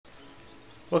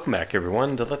Welcome back,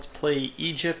 everyone, to Let's Play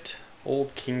Egypt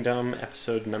Old Kingdom,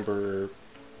 episode number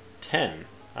 10,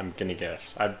 I'm gonna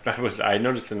guess. I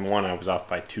noticed in one I was off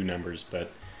by 2 numbers, but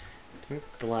I think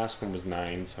the last one was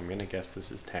 9, so I'm gonna guess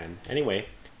this is 10. Anyway,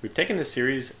 we've taken this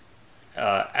series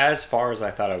as far as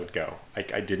I thought I would go.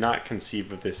 I did not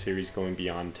conceive of this series going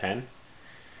beyond 10,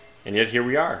 and yet here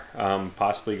we are,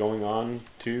 possibly going on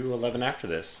to 11 after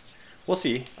this. We'll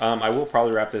see. I will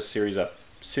probably wrap this series up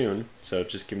soon, so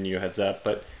just giving you a heads up,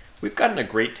 but we've gotten a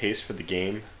great taste for the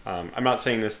game. I'm not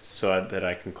saying this so that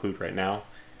I conclude right now.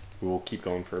 We will keep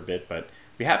going for a bit, but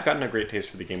we have gotten a great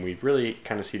taste for the game. We really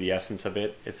kind of see the essence of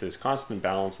it. It's this constant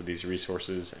balance of these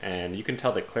resources, and you can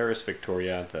tell that Clarus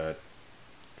Victoria, the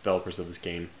developers of this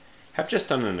game, have just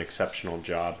done an exceptional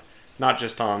job, not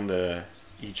just on the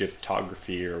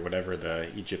Egyptography or whatever,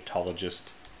 the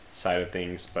Egyptologist side of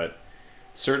things, but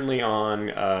certainly on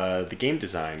the game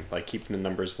design, like keeping the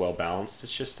numbers well balanced.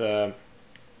 It's just I'm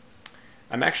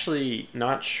actually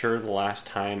not sure the last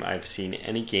time I've seen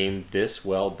any game this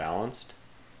well balanced.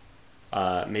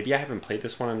 Maybe I haven't played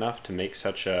this one enough to make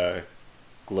such a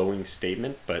glowing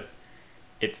statement, but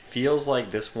it feels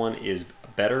like this one is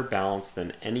better balanced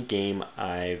than any game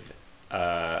that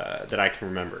I can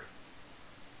remember.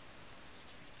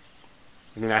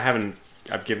 I mean,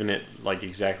 I've given it like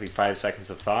exactly 5 seconds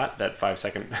of thought. That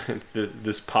 5-second,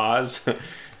 this pause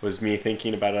was me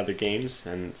thinking about other games,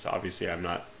 and so obviously I'm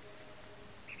not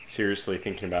seriously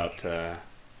thinking about the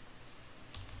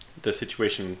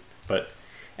situation. But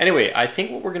anyway, I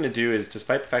think what we're going to do is,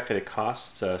 despite the fact that it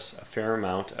costs us a fair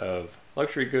amount of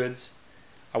luxury goods,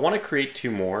 I want to create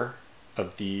 2 more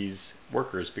of these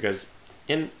workers, because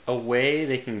in a way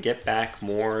they can get back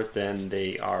more than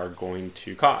they are going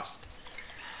to cost.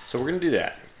 So we're going to do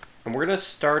that. And we're going to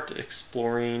start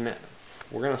exploring,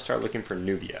 we're going to start looking for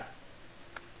Nubia,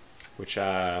 which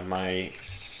my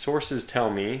sources tell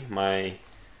me, my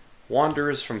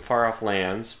Wanderers from Far Off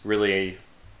Lands, really a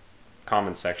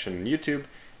comment section on YouTube,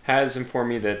 has informed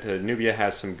me that Nubia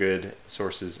has some good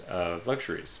sources of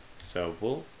luxuries. So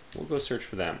we'll go search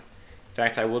for them. In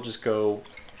fact, I will just go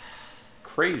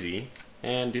crazy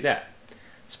and do that.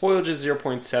 Spoilage is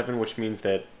 0.7, which means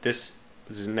that this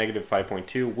is negative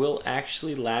 5.2, will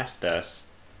actually last us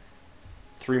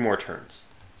 3 more turns.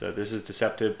 So this is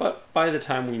deceptive, but by the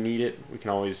time we need it, we can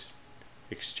always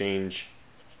exchange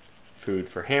food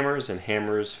for hammers and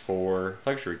hammers for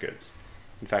luxury goods.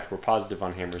 In fact, we're positive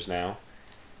on hammers now.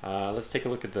 Let's take a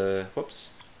look at the,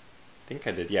 whoops, I think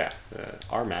I did, yeah,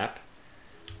 our map,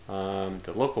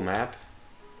 the local map.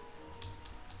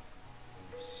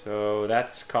 So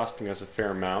that's costing us a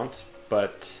fair amount,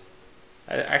 but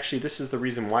actually, this is the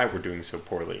reason why we're doing so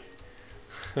poorly.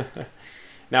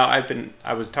 Now,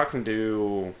 I was talking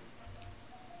to,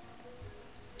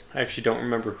 I actually don't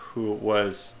remember who it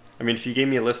was. I mean, if you gave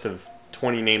me a list of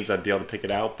 20 names, I'd be able to pick it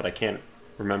out, but I can't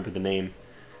remember the name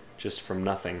just from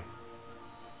nothing.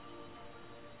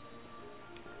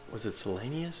 Was it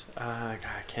Selenius? I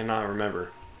cannot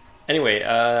remember. Anyway,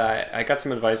 I got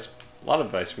some advice, a lot of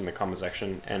advice from the comment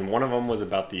section, and one of them was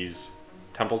about these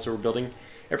temples that we're building.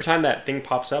 Every time that thing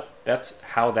pops up, that's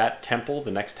how that temple,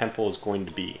 the next temple, is going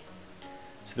to be.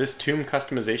 So this tomb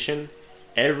customization,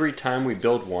 every time we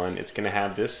build one, it's going to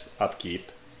have this upkeep.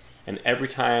 And every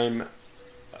time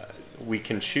we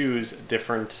can choose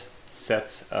different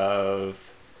sets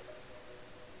of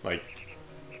like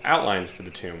outlines for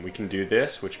the tomb. We can do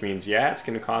this, which means, yeah, it's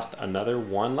going to cost another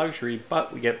 1 luxury,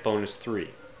 but we get bonus 3.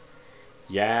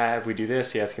 Yeah, if we do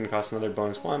this, yeah, it's going to cost another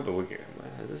bonus 1, but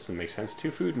this doesn't make sense.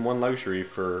 2 food and 1 luxury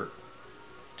for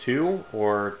 2,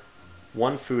 or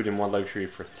 1 food and 1 luxury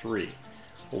for 3.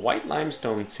 Well, white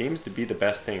limestone seems to be the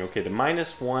best thing. Okay, the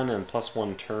 -1 and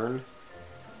 +1 turn.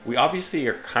 We obviously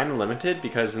are kind of limited,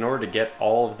 because in order to get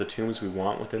all of the tombs we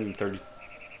want within the 30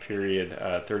 period,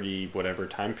 30 whatever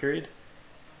time period.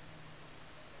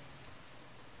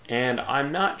 And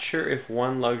I'm not sure if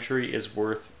 1 luxury is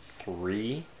worth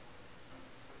 3.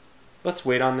 Let's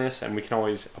wait on this, and we can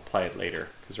always apply it later,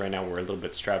 because right now we're a little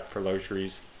bit strapped for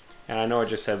luxuries. And I know I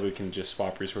just said we can just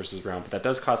swap resources around, but that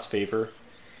does cost favor,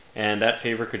 and that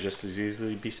favor could just as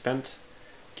easily be spent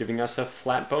giving us a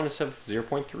flat bonus of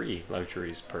 0.3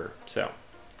 luxuries per. So,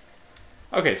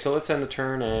 okay, so let's end the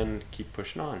turn and keep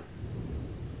pushing on.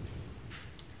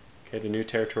 Okay, the new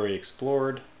territory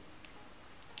explored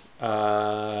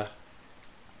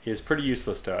is pretty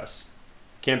useless to us.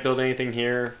 Can't build anything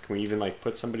here. Can we even like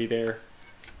put somebody there?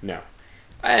 No.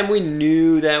 And we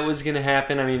knew that was going to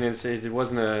happen. I mean, it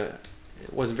wasn't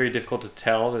very difficult to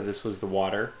tell that this was the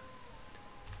water.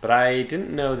 But I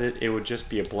didn't know that it would just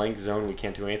be a blank zone we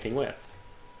can't do anything with.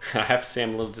 I have to say I'm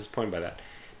a little disappointed by that.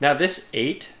 Now this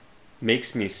 8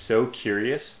 makes me so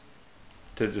curious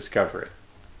to discover it.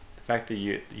 The fact that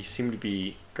you seem to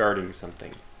be guarding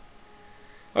something.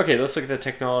 Okay, let's look at the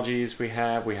technologies we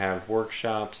have. We have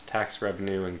workshops, tax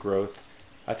revenue, and growth.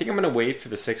 I think I'm going to wait for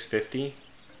the 650.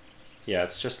 Yeah,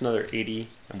 it's just another 80,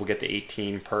 and we'll get the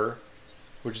 18 per.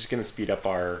 We're just going to speed up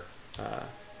our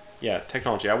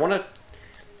technology. I want to,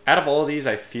 out of all of these,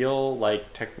 I feel like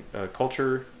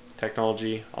culture,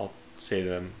 technology, I'll say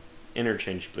them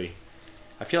interchangeably.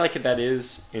 I feel like that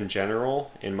is, in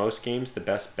general, in most games, the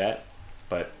best bet,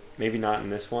 but maybe not in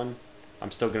this one.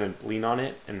 I'm still going to lean on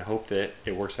it and hope that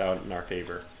it works out in our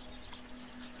favor.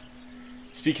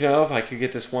 Speaking of, I could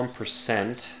get this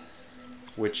 1%,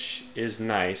 which is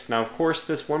nice. Now, of course,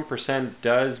 this 1%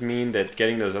 does mean that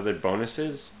getting those other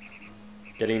bonuses,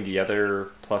 getting the other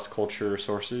plus culture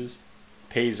sources,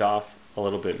 pays off a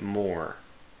little bit more.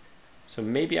 So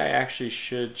maybe I actually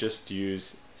should just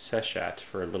use Seshat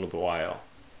for a little bit while.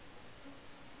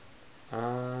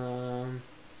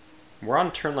 We're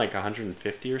on turn like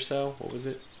 150 or so. What was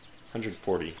it?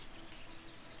 140.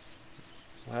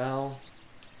 Well,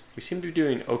 we seem to be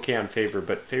doing okay on favor,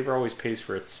 but favor always pays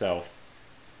for itself.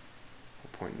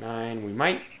 4.9. We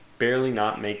might barely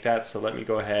not make that, so let me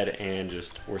go ahead and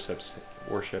just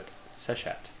worship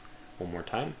Seshat one more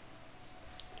time.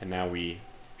 And now we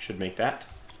should make that.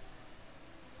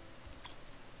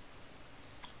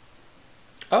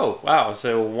 Oh, wow,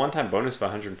 so one-time bonus of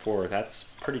 104.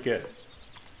 That's pretty good.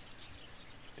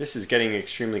 This is getting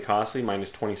extremely costly, minus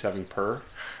 27 per.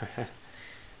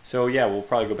 So yeah, we'll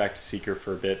probably go back to Seeker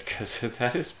for a bit, because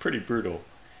that is pretty brutal.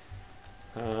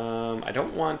 I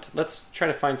don't want... Let's try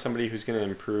to find somebody who's going to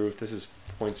improve. This is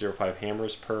 0.05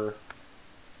 hammers per.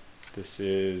 This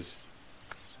is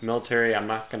military. I'm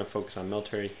not going to focus on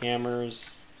military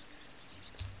hammers.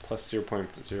 Plus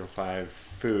 0.05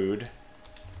 food.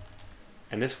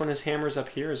 And this one is hammers up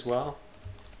here as well.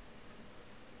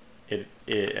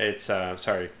 It's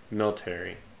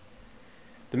military.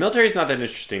 The military is not that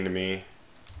interesting to me.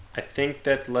 I think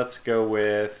that let's go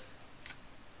with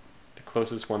the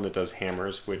closest one that does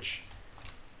hammers, which...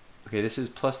 Okay, this is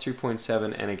plus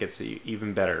 3.7 and it gets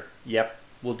even better. Yep,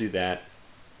 we'll do that.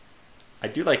 I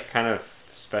do like kind of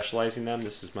specializing them.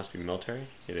 This must be military.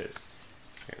 It is.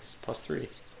 Okay, it's plus 3.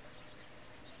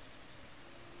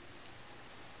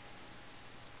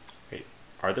 Wait,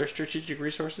 are there strategic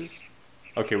resources?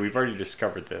 Okay, we've already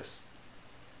discovered this.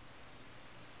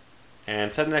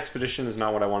 And send an expedition is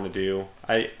not what I want to do.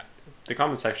 The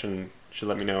comment section should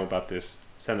let me know about this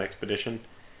send expedition.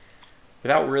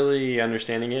 Without really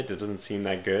understanding it, it doesn't seem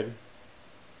that good.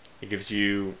 It gives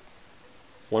you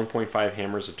 1.5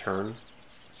 hammers a turn.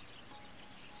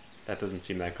 That doesn't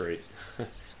seem that great.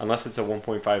 Unless it's a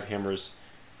 1.5 hammers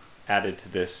added to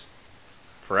this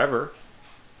forever.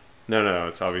 No,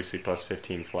 it's obviously plus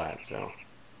 15 flat, so...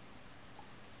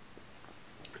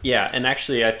 Yeah, and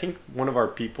actually, I think one of our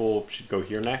people should go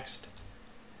here next.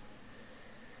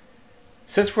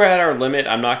 Since we're at our limit,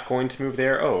 I'm not going to move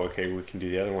there. Oh, okay, we can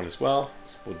do the other one as well.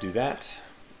 So we'll do that.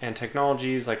 And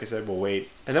technologies, like I said, we'll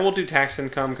wait. And then we'll do tax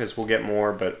income, because we'll get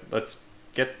more, but let's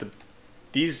get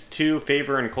these two,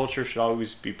 favor and culture, should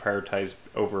always be prioritized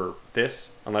over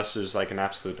this, unless there's like an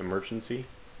absolute emergency.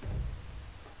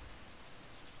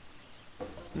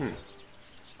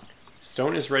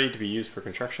 Stone is ready to be used for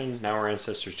construction. Now our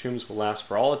ancestors' tombs will last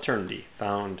for all eternity.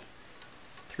 Found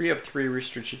 3 of 3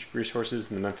 strategic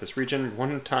resources in the Memphis region.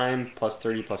 One time, plus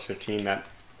 30, plus 15. That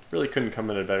really couldn't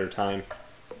come at a better time.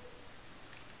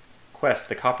 Quest,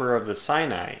 the copper of the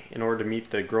Sinai. In order to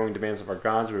meet the growing demands of our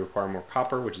gods, we require more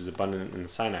copper, which is abundant in the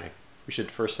Sinai. We should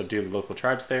first subdue the local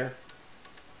tribes there,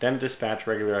 then dispatch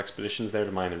regular expeditions there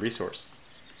to mine the resource.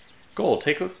 Goal,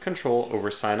 take control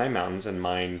over Sinai Mountains and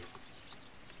mine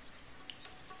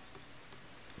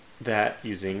that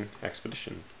using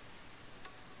expedition.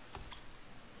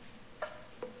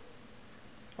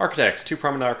 Architects. 2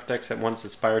 prominent architects at once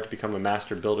aspired to become a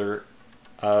master builder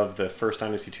of the First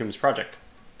Dynasty Tombs project.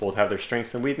 Both have their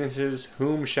strengths and weaknesses.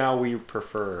 Whom shall we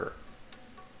prefer?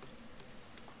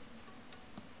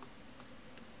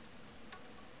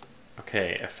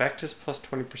 Okay, effect is plus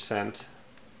 20%.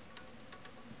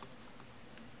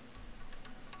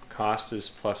 Cost is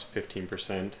plus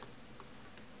 15%.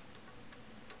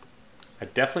 I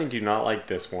definitely do not like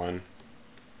this one.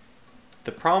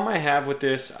 The problem I have with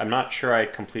this, I'm not sure I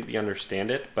completely understand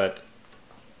it, but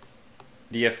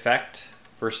the effect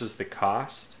versus the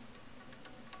cost.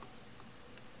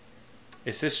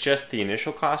 Is this just the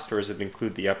initial cost, or does it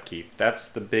include the upkeep?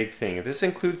 That's the big thing. If this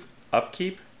includes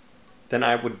upkeep, then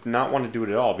I would not want to do it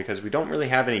at all, because we don't really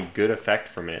have any good effect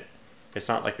from it. It's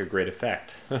not like a great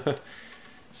effect.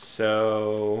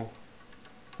 So...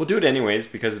 We'll do it anyways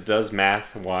because it does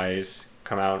math-wise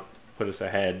come out, put us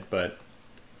ahead, but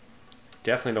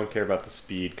definitely don't care about the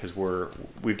speed because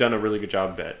we've done a really good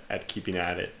job at keeping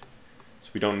at it.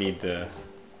 So we don't need the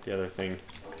other thing.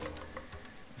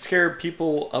 The scared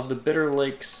people of the bitter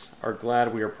lakes are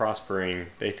glad we are prospering.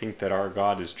 They think that our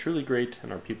God is truly great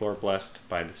and our people are blessed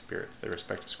by the spirits. They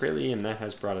respect us greatly and that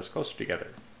has brought us closer together.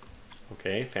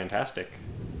 Okay, fantastic.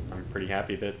 I'm pretty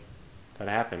happy that that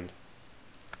happened.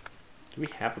 Do we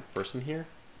have a person here?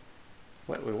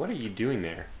 What are you doing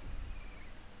there?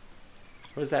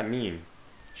 What does that mean?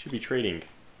 Should be trading.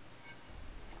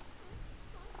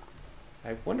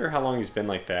 I wonder how long he's been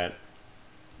like that.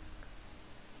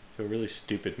 I feel really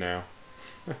stupid now.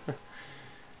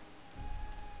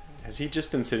 Has he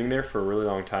just been sitting there for a really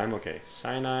long time? Okay,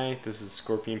 Sinai, this is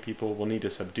scorpion people. We'll need to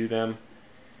subdue them.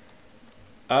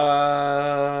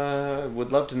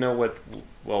 Would love to know what...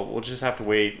 Well, we'll just have to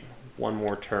wait one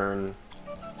more turn.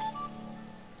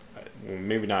 Well,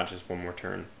 maybe not just one more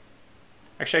turn.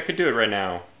 Actually, I could do it right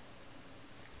now.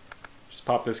 Just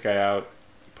pop this guy out,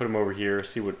 put him over here,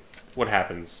 see what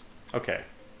happens. Okay.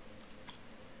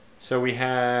 So we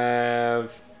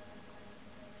have...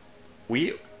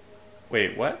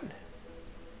 Wait, what?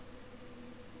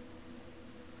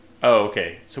 Oh,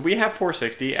 okay. So we have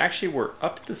 460. Actually, we're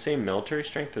up to the same military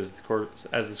strength as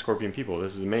the Scorpion people.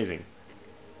 This is amazing.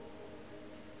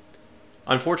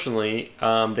 Unfortunately,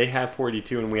 they have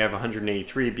 482 and we have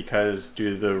 183 because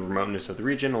due to the remoteness of the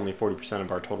region, only 40%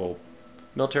 of our total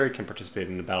military can participate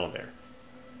in the battle there.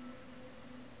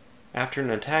 After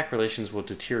an attack, relations will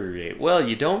deteriorate. Well,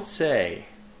 you don't say.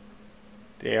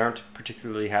 They aren't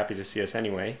particularly happy to see us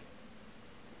anyway.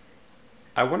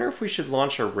 I wonder if we should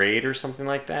launch a raid or something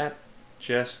like that.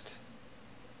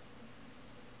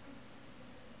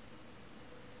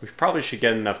 We probably should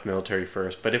get enough military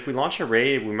first, but if we launch a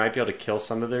raid, we might be able to kill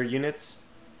some of their units.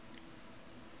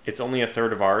 It's only a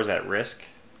third of ours at risk.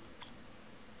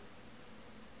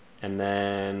 And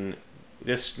then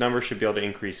this number should be able to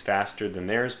increase faster than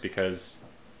theirs because,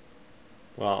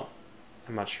 well,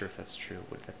 I'm not sure if that's true.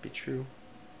 Would that be true?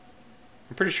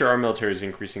 I'm pretty sure our military is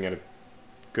increasing at a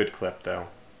good clip, though.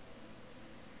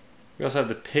 We also have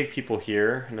the pig people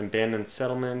here, an abandoned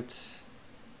settlement.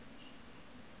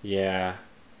 Yeah.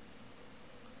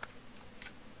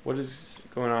 What is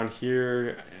going on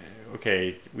here?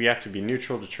 Okay, we have to be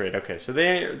neutral to trade. Okay, so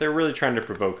they're really trying to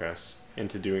provoke us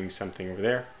into doing something over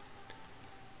there.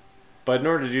 But in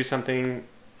order to do something,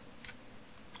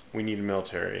 we need a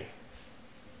military.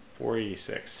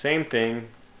 486. Same thing.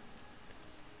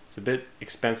 It's a bit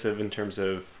expensive in terms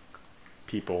of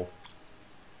people.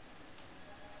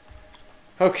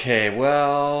 Okay,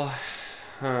 well,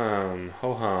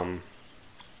 ho-hum.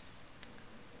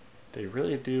 They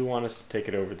really do want us to take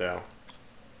it over, though.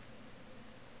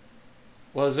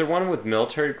 Well, is there one with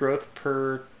military growth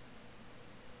per...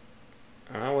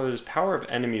 well, there's power of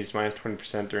enemies minus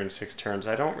 20% during 6 turns.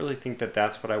 I don't really think that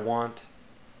that's what I want.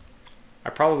 I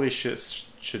probably should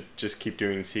just keep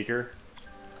doing Seeker.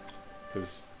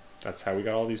 Because that's how we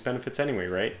got all these benefits anyway,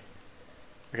 right?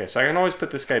 Okay, so I can always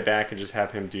put this guy back and just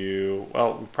have him do...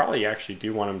 Well, we probably actually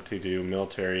do want him to do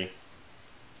military.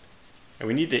 And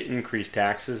we need to increase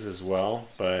taxes as well,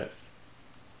 but...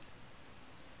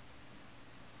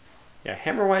 Yeah,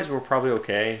 hammer-wise we're probably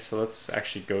okay, so let's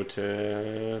actually go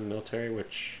to military,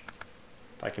 which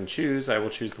if I can choose, I will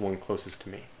choose the one closest to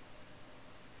me.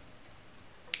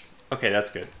 Okay,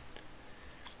 that's good.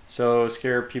 So,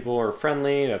 scared people are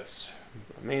friendly, that's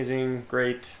amazing,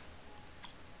 great.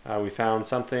 We found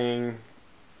something.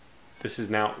 This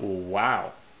is now... Ooh,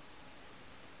 wow.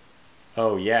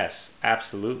 Oh, yes,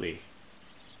 absolutely.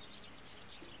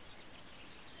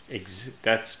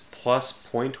 That's plus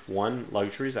 0.1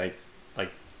 luxuries. I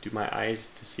like, do my eyes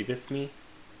deceiveth me?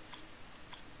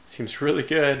 Seems really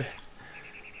good.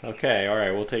 Okay,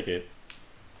 alright, we'll take it.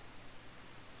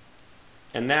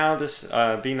 And now this,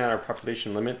 being at our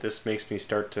population limit, this makes me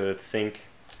start to think,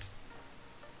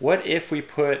 what if we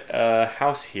put a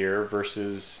house here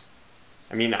versus,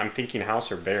 I mean, I'm thinking house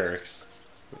or barracks.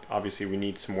 Obviously we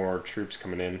need some more troops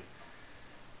coming in.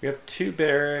 We have 2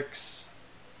 barracks.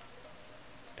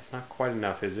 It's not quite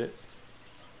enough, is it?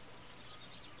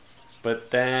 But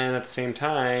then at the same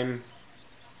time,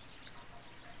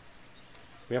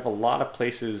 we have a lot of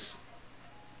places.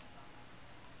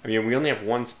 I mean, we only have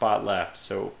 1 spot left,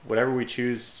 so whatever we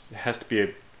choose has to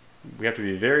be we have to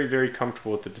be very, very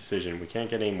comfortable with the decision. We can't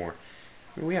get any more.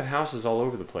 I mean, we have houses all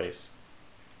over the place.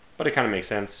 But it kind of makes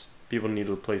sense. People need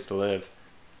a place to live.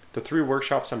 The 3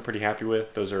 workshops I'm pretty happy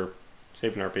with. Those are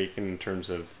saving our bacon in terms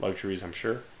of luxuries, I'm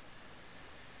sure.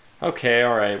 Okay,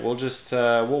 alright, we'll just,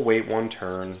 we'll wait 1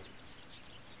 turn.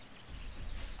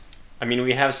 I mean,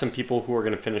 we have some people who are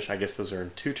going to finish, I guess those are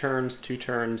in 2 turns, 2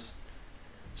 turns.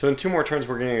 So in 2 more turns,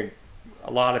 we're going to,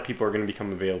 a lot of people are going to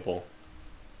become available.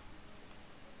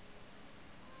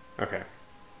 Okay.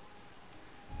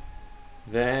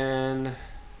 Then,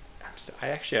 I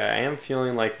am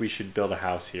feeling like we should build a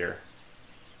house here.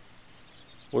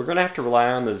 We're going to have to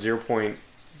rely on the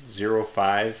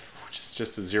 0.05, which is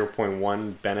just a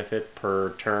 0.1 benefit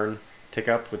per turn tick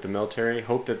up with the military.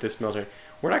 Hope that this military...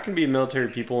 We're not going to be military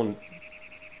people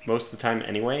most of the time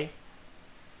anyway.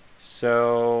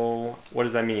 So, what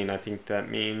does that mean? I think that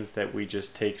means that we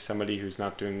just take somebody who's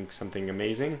not doing something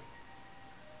amazing.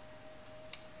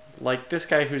 Like this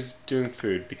guy who's doing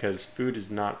food, because food is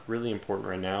not really important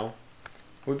right now.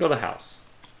 We build a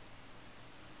house.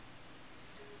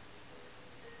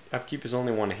 Upkeep is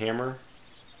only 1 hammer.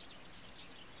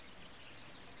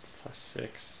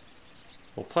 +6.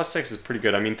 Well, +6 is pretty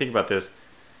good. I mean, think about this.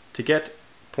 To get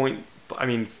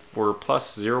for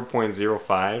plus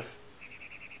 0.05,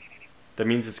 that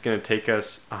means it's going to take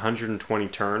us 120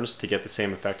 turns to get the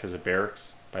same effect as a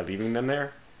barracks by leaving them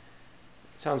there.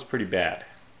 It sounds pretty bad.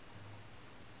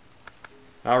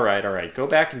 Alright. Go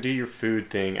back and do your food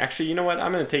thing. Actually, you know what?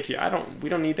 I'm going to take you... We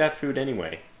don't need that food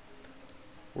anyway.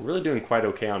 We're really doing quite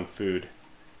okay on food.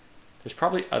 There's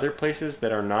probably other places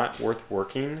that are not worth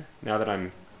working now that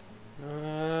I'm...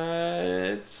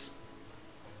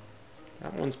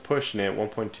 That one's pushing it,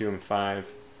 1.2 and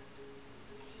 5.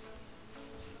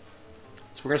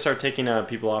 So we're going to start taking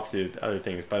people off the other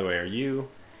things. By the way, are you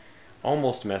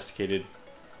almost domesticated?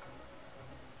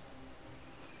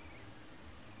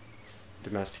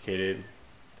 Domesticated. Do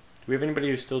we have anybody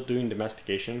who's still doing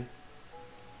domestication?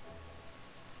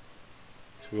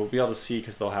 So we'll be able to see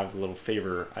because they'll have the little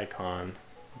favor icon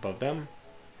above them.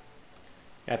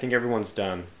 Yeah, I think everyone's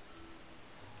done.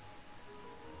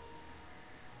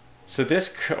 So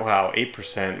this, wow,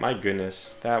 8%, my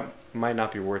goodness, that might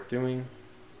not be worth doing.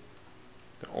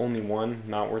 The only one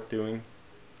not worth doing.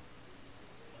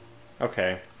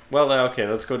 Okay, well, okay,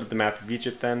 let's go to the map of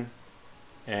Egypt then,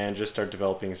 and just start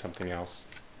developing something else.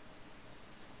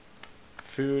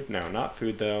 Food, no, not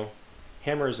food though.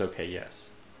 Hammer is okay,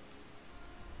 yes.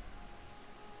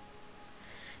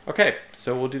 Okay,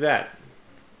 so we'll do that.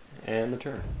 And the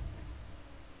turn.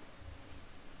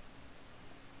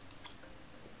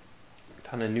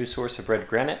 Found a new source of red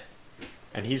granite.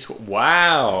 And he's,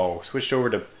 wow, switched over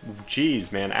to,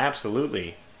 geez, man,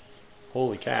 absolutely.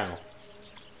 Holy cow.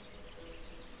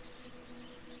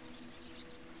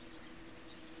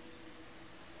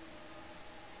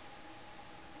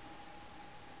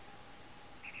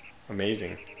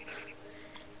 Amazing.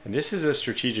 And this is a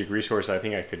strategic resource I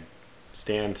think I could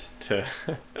stand to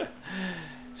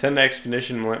send the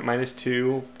expedition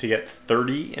 -2 to get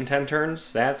 30 in 10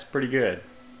 turns. That's pretty good.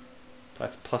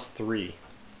 That's +3.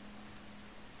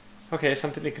 Okay,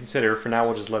 something to consider. For now,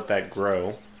 we'll just let that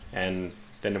grow. And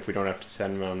then if we don't have to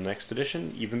send them on an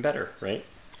expedition, even better, right?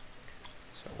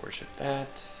 So worship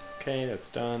that. Okay, that's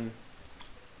done.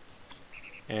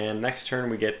 And next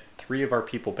turn, we get 3 of our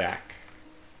people back.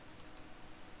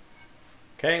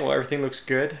 Okay, well, everything looks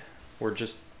good. We're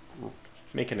just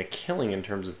making a killing in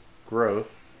terms of growth.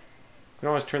 We can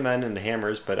always turn that into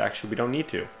hammers, but actually we don't need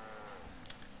to.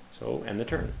 So, end the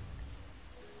turn.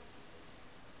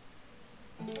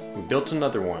 We built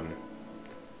another one.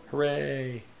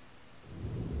 Hooray!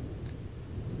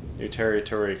 New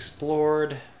territory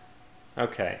explored.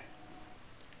 Okay.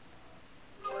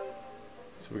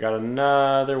 So we got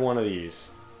another one of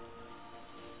these.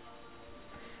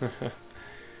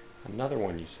 Another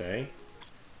one, you say?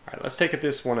 Alright, let's take it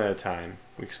this one at a time.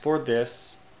 We explored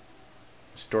this.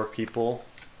 Stork people.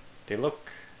 They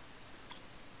look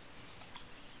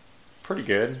pretty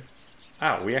good.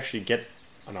 Oh, we actually get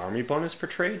an army bonus for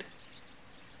trade?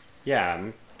 Yeah,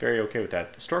 I'm very okay with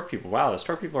that. The Stork people, wow, the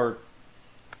Stork people are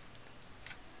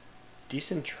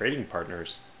decent trading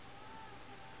partners.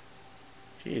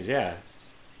 Jeez, yeah.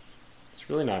 It's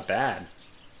really not bad.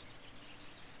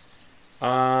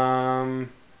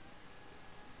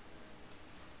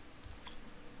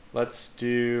 Let's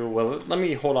do, well, let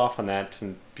me hold off on that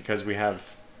because we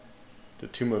have the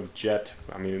Tomb of Jet,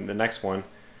 I mean, the next one.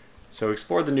 So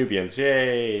explore the Nubians.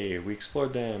 Yay! We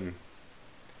explored them.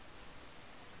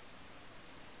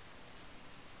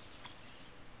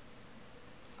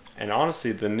 And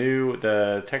honestly,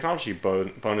 the technology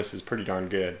bonus is pretty darn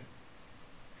good.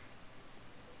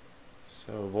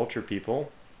 So vulture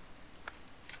people.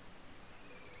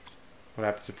 What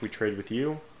happens if we trade with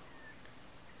you?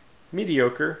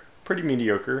 Mediocre. Pretty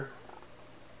mediocre.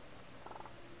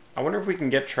 I wonder if we can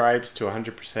get tribes to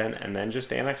 100% and then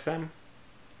just annex them?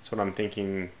 That's what I'm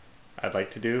thinking I'd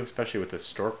like to do, especially with the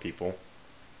stork people.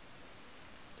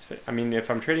 I mean, if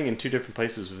I'm trading in 2 different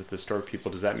places with the stork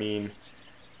people, does that mean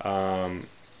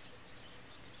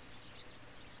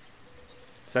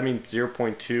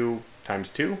 0.2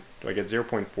 times 2? Do I get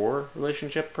 0.4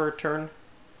 relationship per turn?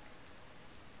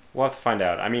 We'll have to find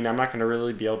out. I mean, I'm not going to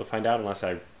really be able to find out unless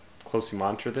I closely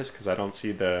monitor this, because I don't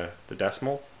see the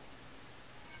decimal.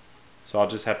 So I'll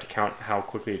just have to count how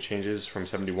quickly it changes from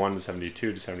 71 to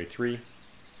 72 to 73.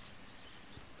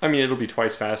 I mean, it'll be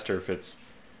twice faster if it's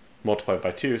multiplied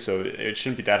by 2, so it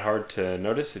shouldn't be that hard to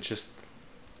notice. It's just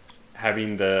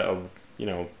having the, you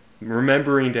know,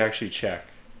 remembering to actually check.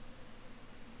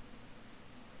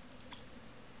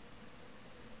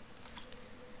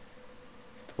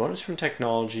 The bonus from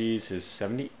technologies is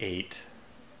 78.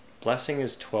 Blessing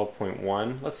is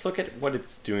 12.1. Let's look at what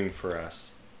it's doing for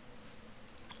us.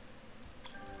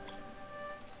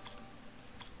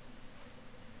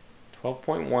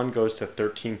 $12.1 goes to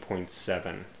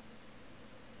 13.7.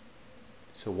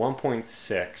 So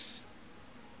 1.6.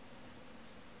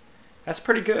 That's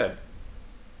pretty good.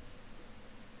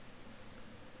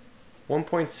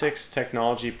 1.6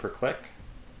 technology per click.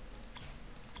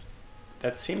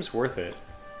 That seems worth it.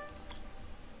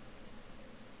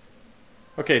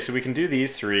 Okay, so we can do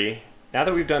these 3. Now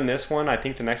that we've done this one, I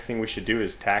think the next thing we should do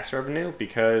is tax revenue,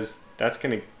 because that's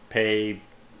going to pay,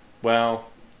 well,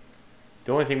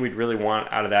 the only thing we'd really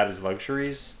want out of that is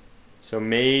luxuries. So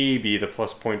maybe the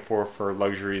plus 0.4 for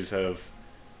luxuries of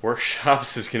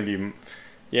workshops is going to be,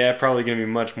 yeah, probably going to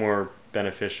be much more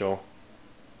beneficial.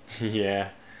 Yeah,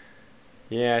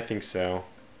 I think so.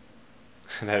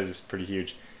 That is pretty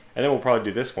huge. And then we'll probably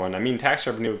do this one. I mean, tax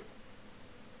revenue,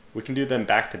 we can do them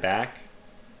back to back.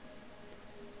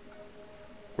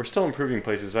 We're still improving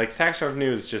places. Like, tax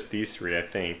revenue is just these 3, I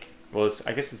think. Well,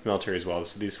 I guess it's military as well,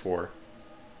 so these 4.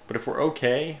 But if we're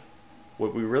okay,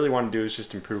 what we really want to do is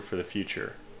just improve for the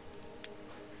future.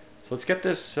 So let's get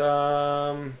this,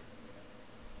 let's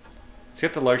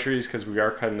get the luxuries, because we are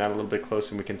cutting that a little bit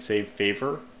close, and we can save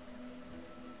favor.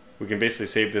 We can basically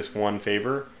save this 1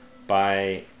 favor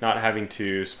by not having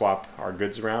to swap our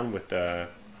goods around with the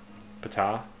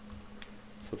Ptah.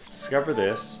 So let's discover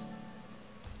this.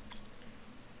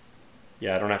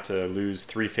 Yeah, I don't have to lose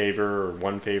 3 favor or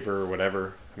 1 favor or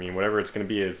whatever. I mean, whatever it's going to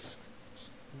be is...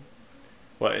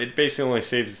 Well, it basically only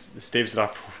staves it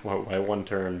off by 1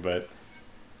 turn, but...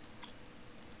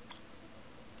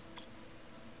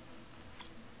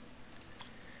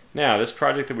 Now, this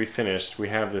project that we finished, we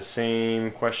have the same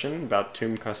question about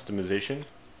tomb customization.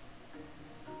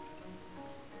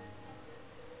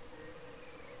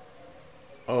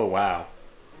 Oh, wow.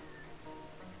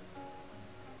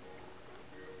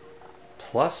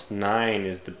 +9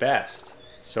 is the best.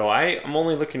 So I'm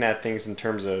only looking at things in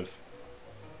terms of...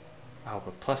 Oh,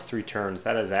 but +3 turns,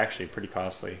 that is actually pretty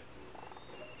costly.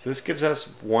 So this gives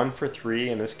us 1 for 3,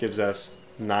 and this gives us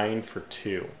 9 for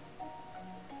 2.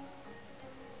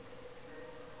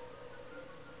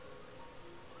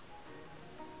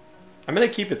 I'm going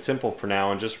to keep it simple for now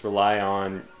and just rely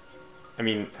on... I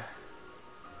mean...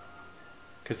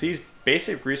 Because these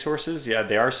basic resources, yeah,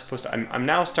 they are supposed to... I'm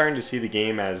now starting to see the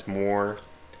game as more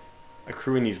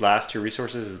accruing these last 2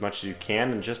 resources as much as you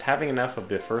can, and just having enough of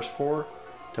the first 4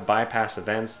 to bypass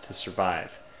events to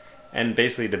survive. And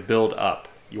basically to build up.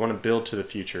 You want to build to the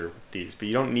future with these, but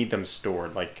you don't need them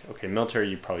stored. Like, okay, military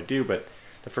you probably do, but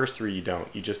the first 3 you don't.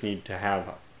 You just need to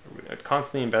have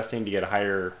constantly investing to get a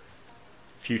higher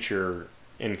future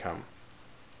income.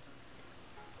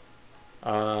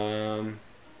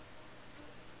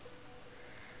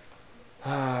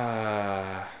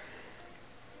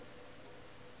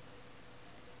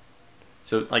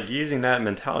 So, like, using that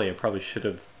mentality, I probably should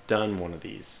have done one of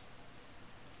these.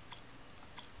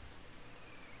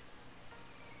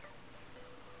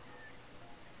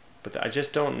 But I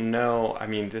just don't know. I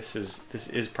mean, this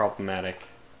is problematic.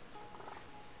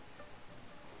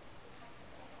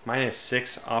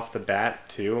 -6 off the bat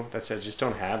too. I just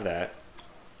don't have that.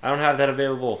 I don't have that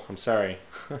available. I'm sorry.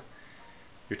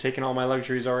 You're taking all my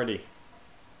luxuries already.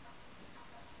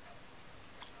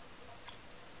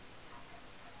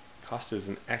 Cost is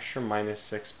an extra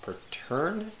 -6 per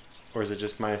turn, or is it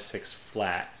just -6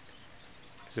 flat?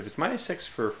 Because if it's -6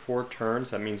 for 4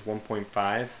 turns, that means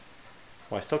 1.5.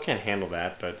 Well, I still can't handle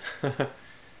that, but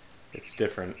it's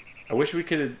different. I wish we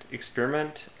could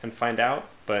experiment and find out,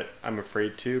 but I'm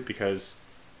afraid to, because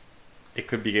it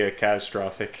could be a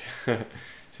catastrophic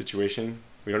situation.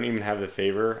 We don't even have the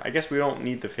favor. I guess we don't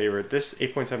need the favor. This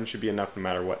 8.7 should be enough no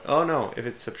matter what. Oh no, if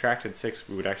it subtracted 6,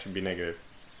 we would actually be negative.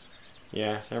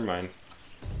 Yeah, never mind.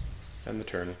 End the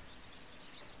turn.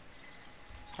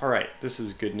 Alright, this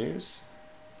is good news.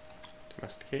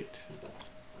 Domesticate.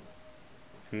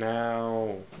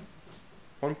 Now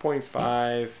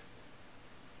 1.5.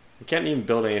 We can't even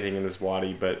build anything in this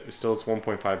wadi, but still it's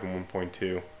 1.5 and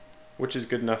 1.2, which is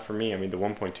good enough for me. I mean, the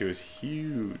 1.2 is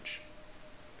huge.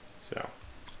 So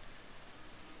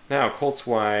now cults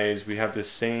wise, we have the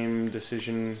same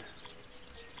decision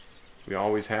we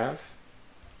always have.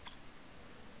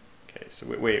 Okay,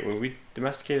 so wait, will we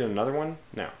domesticate another one?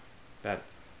 No, that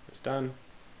is done.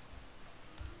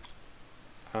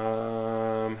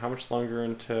 How much longer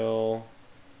until...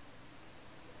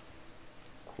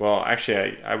 Well,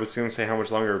 actually, I was going to say how much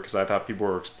longer because I thought people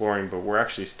were exploring, but we're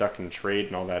actually stuck in trade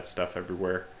and all that stuff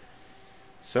everywhere.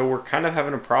 So we're kind of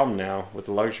having a problem now with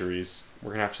the luxuries. We're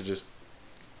going to have to just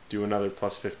do another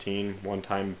plus 15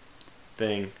 one-time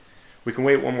thing. We can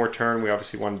wait one more turn. We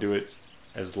obviously want to do it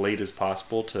as late as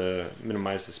possible to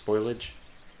minimize the spoilage.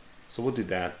 So we'll do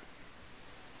that.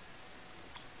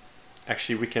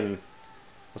 Actually, we can...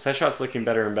 Well, that shot's looking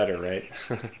better and better, right?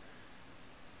 But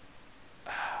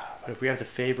if we have the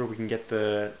favor, we can get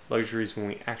the luxuries when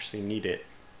we actually need it.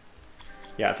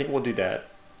 Yeah, I think we'll do that.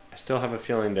 I still have a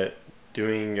feeling that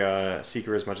doing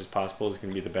Seeker as much as possible is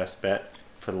going to be the best bet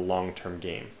for the long-term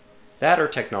game. That or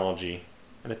technology.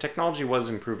 And the technology was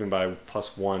improving by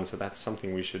 +1, so that's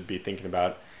something we should be thinking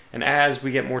about. And as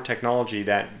we get more technology,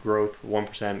 that growth,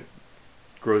 1%,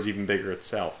 grows even bigger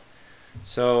itself.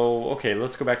 So, okay,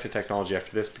 let's go back to technology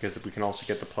after this, because we can also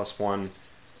get the +1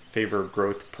 favor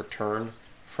growth per turn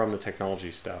from the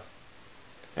technology stuff.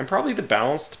 And probably the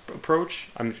balanced approach.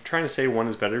 I'm trying to say one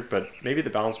is better, but maybe the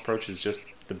balanced approach is just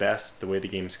the best, the way the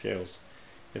game scales.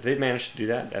 If they've managed to do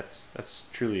that, that's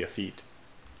truly a feat.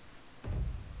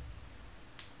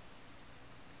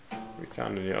 We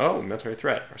found a new... Oh, military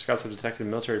threat. Our scouts have detected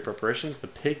military preparations. The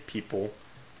pig people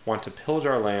want to pillage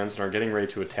our lands and are getting ready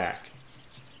to attack.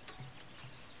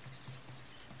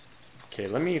 Okay,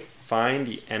 let me find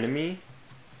the enemy.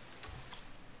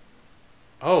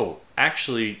 Oh,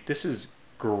 actually, this is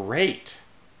great.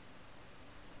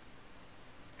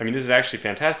 I mean, this is actually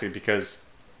fantastic because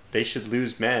they should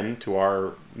lose men to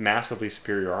our massively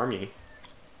superior army.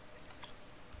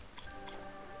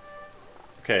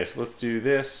 Okay, so let's do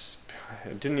this.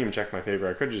 I didn't even check my favor.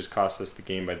 I could have just cost us the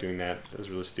game by doing that. That was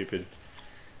really stupid.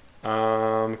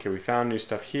 Okay, we found new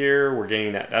stuff here. We're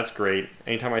getting that. That's great.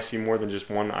 Anytime I see more than just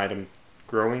one item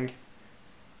growing,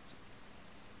 it's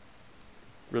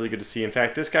really good to see. In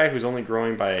fact, this guy who's only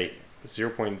growing by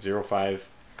 0.05,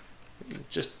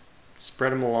 just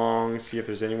spread him along, see if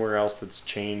there's anywhere else that's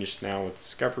changed now with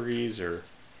discoveries or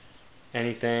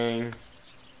anything.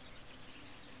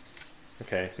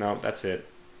 Okay, no, that's it.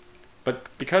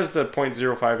 But because the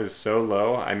 0.05 is so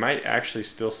low, I might actually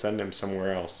still send him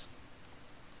somewhere else.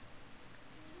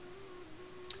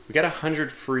 We got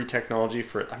 100 free technology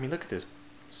for it. I mean, look at this.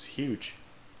 It's huge.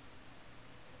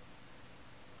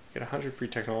 We got 100 free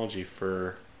technology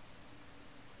for...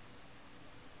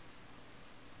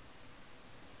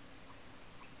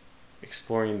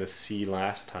 exploring the sea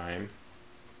last time.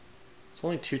 It's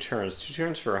only 2 turns. 2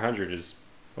 turns for 100 is,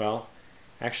 well,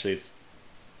 actually it's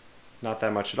not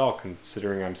that much at all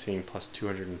considering I'm seeing plus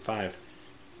 205.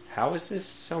 How is this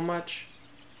so much?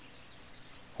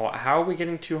 Well, how are we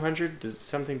getting 200?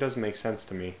 Something doesn't make sense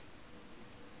to me.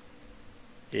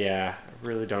 Yeah, I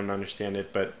really don't understand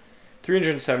it, but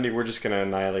 370, we're just going to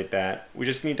annihilate that. We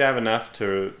just need to have enough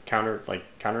to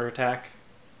counterattack.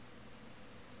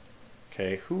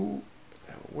 Okay,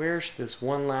 where's this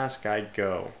one last guy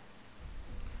go?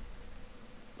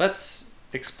 Let's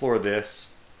explore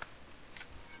this.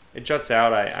 It juts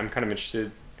out. I'm kind of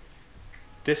interested.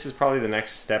 This is probably the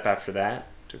next step after that,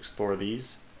 to explore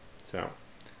these. So,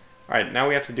 alright, now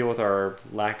we have to deal with our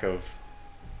lack of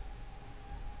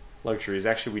luxuries.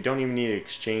 Actually, we don't even need to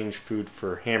exchange food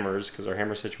for hammers, because our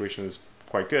hammer situation is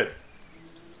quite good.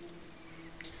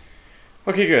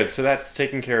 Okay, good. So that's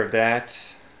taking care of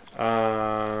that.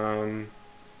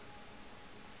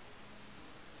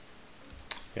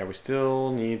 Yeah, we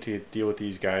still need to deal with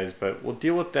these guys, but we'll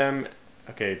deal with them.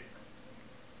 Okay.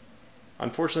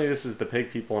 Unfortunately, this is the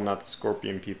pig people and not the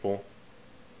scorpion people.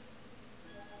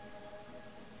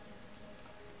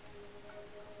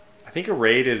 I think a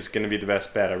raid is going to be the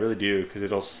best bet. I really do, because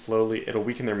it'll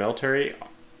weaken their military.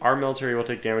 Our military will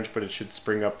take damage, but it should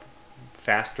spring up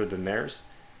faster than theirs.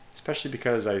 Especially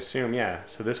because I assume, yeah,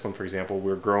 so this one, for example,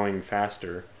 we're growing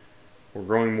faster. We're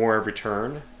growing more every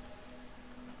turn.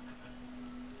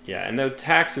 Yeah, and the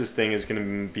taxes thing is going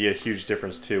to be a huge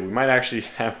difference too. We might actually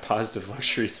have positive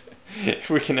luxuries if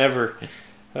we can ever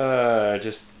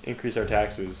just increase our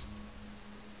taxes.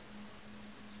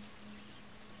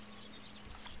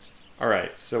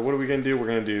 Alright, so what are we going to do? We're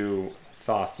going to do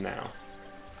Thoth now.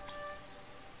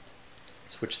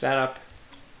 Switch that up.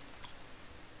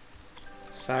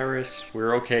 Cyrus,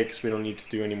 we're okay because we don't need to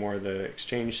do any more of the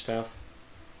exchange stuff.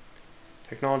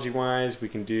 Technology-wise, we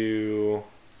can do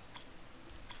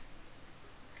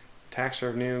tax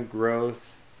revenue,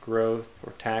 growth, or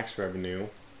tax revenue.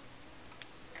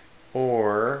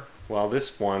 Or, well,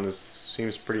 this one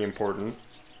seems pretty important.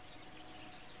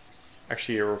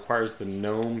 Actually, it requires the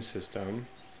gnome system.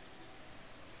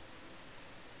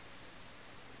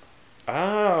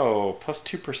 Oh, plus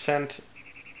 2%,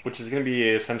 which is going to be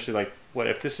essentially like, what,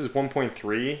 if this is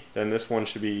 1.3, then this one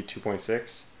should be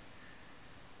 2.6.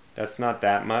 That's not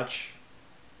that much,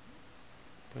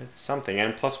 but it's something.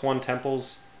 And plus 1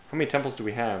 temples. How many temples do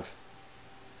we have?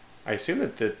 I assume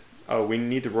that oh, we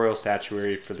need the royal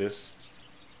statuary for this,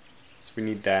 so we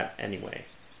need that anyway.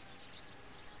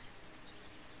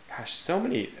 Gosh, so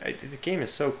many. The game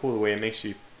is so cool the way it makes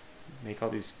you make all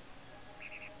these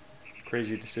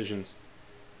crazy decisions.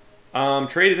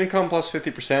 Traded income plus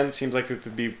 50% seems like it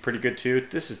would be pretty good too.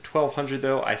 This is 1200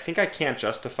 though. I think I can't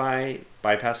justify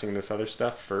bypassing this other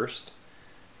stuff first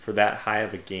for that high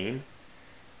of a gain.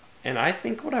 And I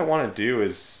think what I want to do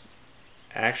is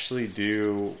actually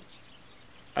do...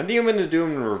 I think I'm going to do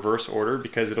them in reverse order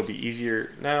because it'll be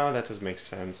easier. No, that doesn't make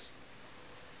sense.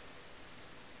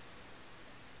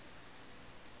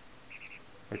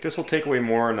 Like, this will take away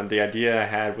more, and the idea I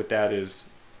had with that is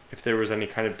if there was any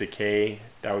kind of decay,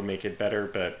 that would make it better,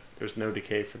 but there's no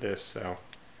decay for this, so.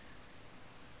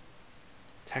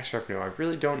 Tax revenue, I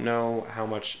really don't know how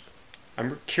much.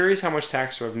 I'm curious how much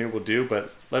tax revenue will do,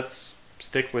 but let's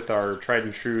stick with our tried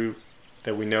and true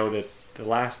that we know that the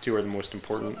last two are the most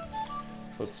important.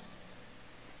 Let's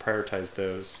prioritize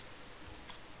those.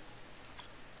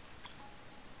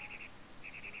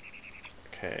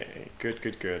 Okay,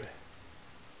 good.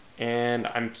 And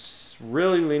I'm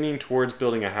really leaning towards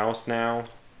building a house now.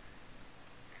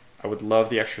 I would love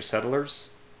the extra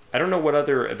settlers. I don't know what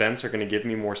other events are going to give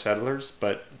me more settlers,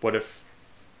 but what if,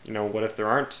 what if there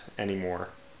aren't any more?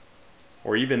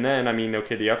 Or even then, I mean,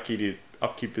 okay, the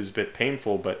upkeep is a bit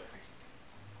painful, but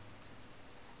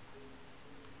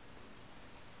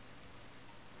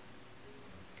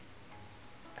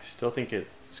I still think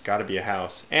it's got to be a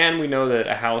house. And we know that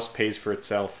a house pays for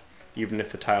itself, even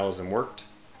if the tile isn't worked.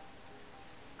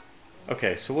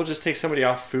 Okay, so we'll just take somebody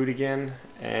off food again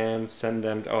and send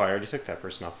them... Oh, I already took that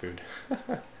person off food.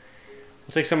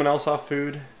 We'll take someone else off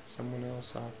food. Somebody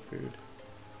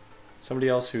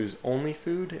else who's only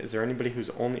food? Is there anybody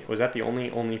who's only... Was that the only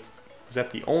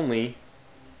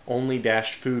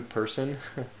dash food person?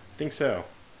 I think so.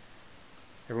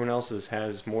 Everyone else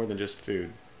has more than just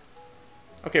food.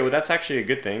 Okay, well that's actually a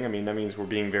good thing. I mean, that means we're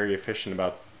being very efficient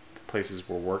about the places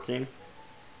we're working.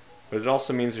 But it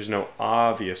also means there's no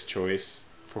obvious choice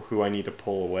for who I need to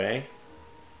pull away.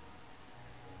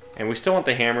 And we still want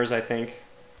the hammers, I think.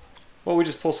 Well, we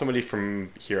just pull somebody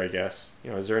from here, I guess.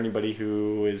 Is there anybody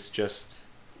who is just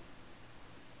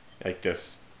like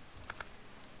this?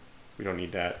 We don't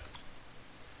need that.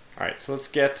 Alright, so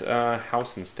let's get a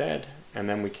house instead, and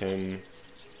then we can...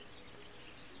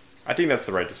 I think that's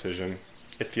the right decision.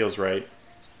 It feels right.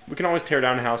 We can always tear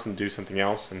down a house and do something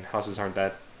else, and houses aren't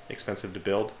that expensive to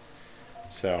build.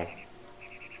 So,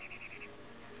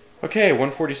 okay,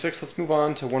 146, let's move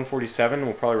on to 147.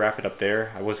 We'll probably wrap it up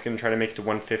there. I was going to try to make it to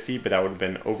 150, but that would have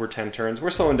been over 10 turns. We're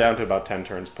slowing down to about 10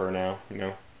 turns per now,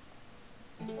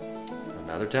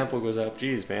 Another temple goes up.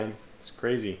 Jeez, man, it's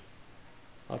crazy.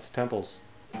 Lots of temples.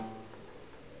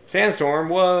 Sandstorm,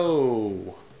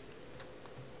 whoa!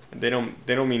 They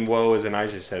don't mean whoa as in I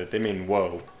just said it. They mean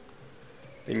whoa.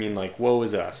 They mean like, woe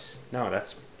is us. No,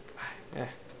 that's...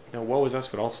 No, woe is us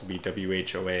would also be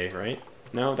WHOA, right?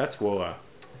 No, that's woa.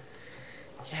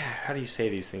 Yeah, how do you say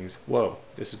these things? Whoa.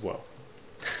 This is whoa.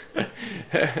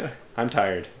 I'm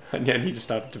tired. I need to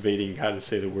stop debating how to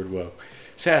say the word whoa.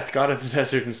 Seth, god of the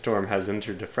desert and storm, has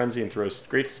entered a frenzy and throws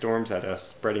great storms at us,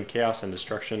 spreading chaos and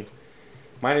destruction.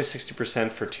 Minus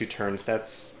 60% for 2 turns.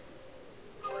 That's...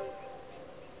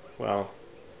 Well,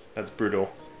 that's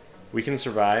brutal. We can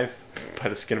survive by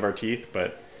the skin of our teeth,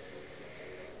 but...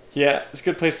 Yeah, it's a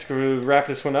good place to wrap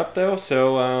this one up, though.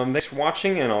 So, thanks for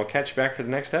watching, and I'll catch you back for the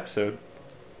next episode.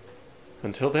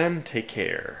 Until then, take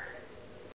care.